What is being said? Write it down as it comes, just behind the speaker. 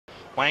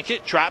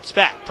Wankett drops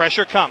back.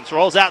 Pressure comes.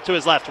 Rolls out to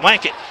his left.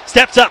 Wankett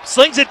steps up.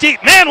 Slings it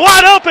deep. Man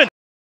wide open.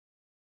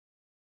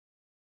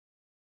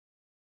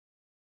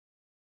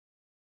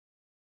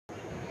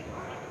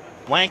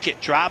 Wankett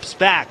drops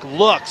back.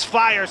 Looks.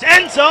 Fires.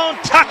 End zone.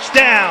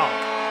 Touchdown.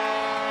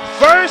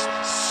 First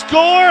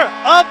score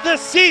of the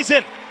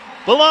season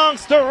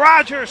belongs to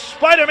Roger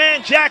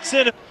Spider-Man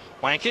Jackson.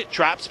 Wankett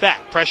drops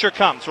back. Pressure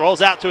comes.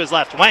 Rolls out to his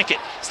left. Wankett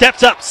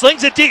steps up.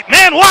 Slings it deep.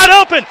 Man wide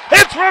open.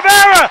 It's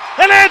Rivera.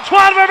 And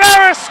Antoine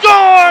Rivera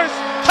scores.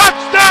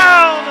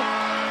 Touchdown.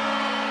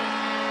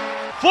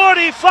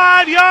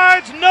 45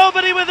 yards.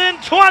 Nobody within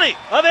 20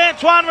 of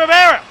Antoine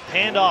Rivera.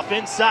 Handoff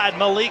inside.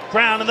 Malik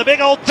Brown. And the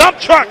big old dump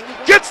truck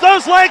gets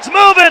those legs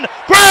moving.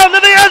 Brown to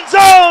the end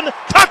zone.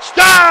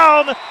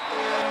 Touchdown.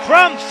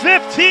 From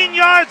 15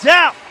 yards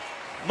out,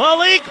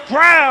 Malik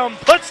Brown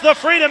puts the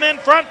Freedom in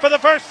front for the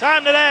first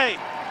time today.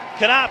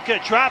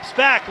 Konopka drops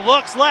back,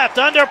 looks left,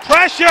 under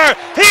pressure.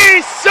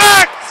 He's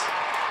sacked!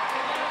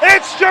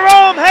 It's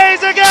Jerome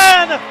Hayes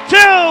again!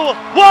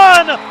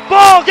 2-1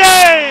 ball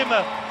game!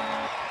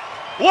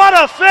 What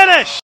a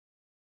finish!